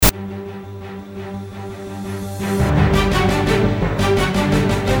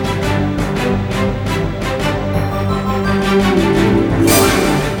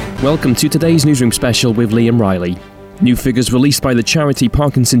Welcome to today's Newsroom special with Liam Riley. New figures released by the charity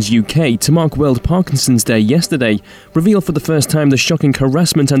Parkinson's UK to mark World Parkinson's Day yesterday reveal for the first time the shocking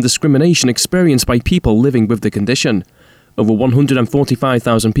harassment and discrimination experienced by people living with the condition. Over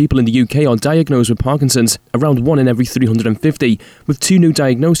 145,000 people in the UK are diagnosed with Parkinson's, around 1 in every 350, with 2 new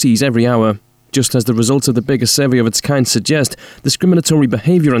diagnoses every hour. Just as the results of the biggest survey of its kind suggest, discriminatory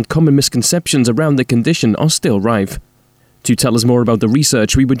behaviour and common misconceptions around the condition are still rife. To tell us more about the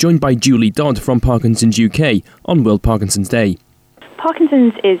research, we were joined by Julie Dodd from Parkinson's UK on World Parkinson's Day.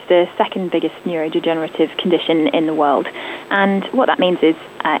 Parkinson's is the second biggest neurodegenerative condition in the world, and what that means is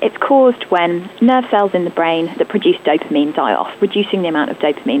it's caused when nerve cells in the brain that produce dopamine die off, reducing the amount of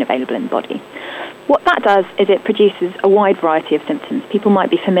dopamine available in the body. What that does is it produces a wide variety of symptoms. People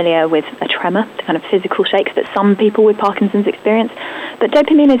might be familiar with a tremor, the kind of physical shakes that some people with Parkinson's experience, but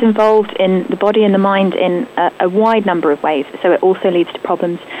dopamine is involved in the body and the mind in a wide number of ways, so it also leads to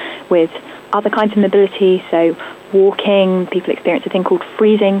problems with other kinds of mobility, so walking. People experience a thing called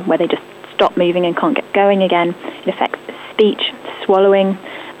freezing, where they just stop moving and can't get going again. It affects speech, swallowing.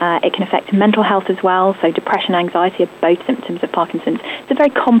 It can affect mental health as well, so depression, anxiety are both symptoms of Parkinson's. It's a very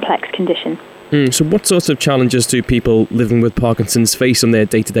complex condition. So what sorts of challenges do people living with Parkinson's face in their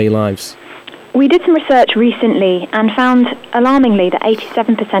day-to-day lives? We did some research recently and found, alarmingly, that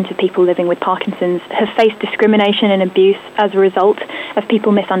 87% of people living with Parkinson's have faced discrimination and abuse as a result of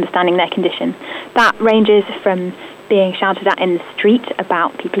people misunderstanding their condition. That ranges from being shouted at in the street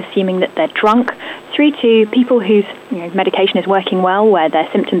about people assuming that they're drunk, through to people whose medication is working well, where their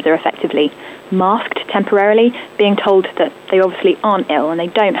symptoms are effectively masked temporarily, being told that they obviously aren't ill and they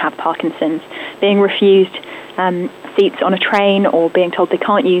don't have Parkinson's, being refused seats on a train, or being told they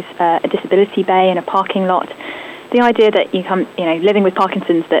can't use a disability bay in a parking lot. The idea that living with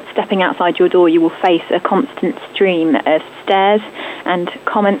Parkinson's, that stepping outside your door you will face a constant stream of stares and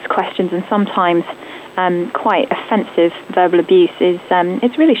comments, questions, and sometimes quite offensive verbal abuse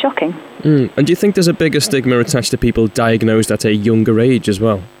it's really shocking. And do you think there's a bigger stigma attached to people diagnosed at a younger age as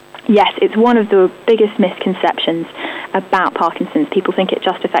well? Yes, it's one of the biggest misconceptions about Parkinson's. People think it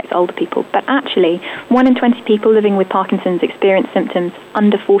just affects older people, but actually 1 in 20 people living with Parkinson's experience symptoms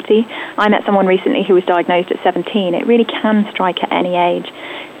under 40. I met someone recently who was diagnosed at 17. It really can strike at any age.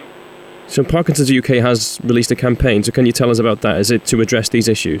 So Parkinson's UK has released a campaign, so can you tell us about that? Is it to address these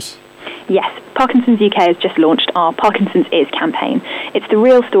issues? Yes, Parkinson's UK has just launched our Parkinson's Is campaign. It's the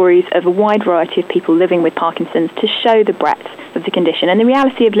real stories of a wide variety of people living with Parkinson's to show the breadth of the condition and the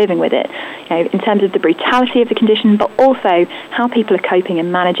reality of living with it, in terms of the brutality of the condition, but also how people are coping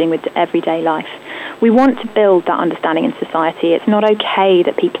and managing with everyday life. We want to build that understanding in society. It's not okay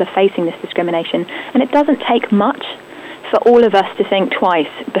that people are facing this discrimination, and it doesn't take much for all of us to think twice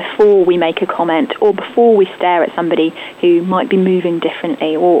before we make a comment or before we stare at somebody who might be moving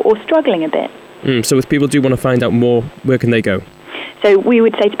differently or struggling a bit. So if people do want to find out more, where can they go? So we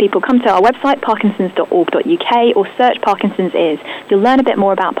would say to people, come to our website, parkinsons.org.uk, or search Parkinson's Is. You'll learn a bit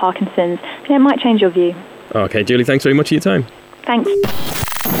more about Parkinson's, and it might change your view. Okay, Julie, thanks very much for your time. Thanks.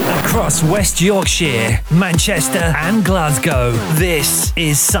 Across West Yorkshire, Manchester and Glasgow, this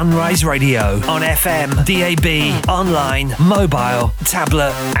is Sunrise Radio on FM, DAB, online, mobile,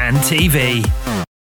 tablet and TV.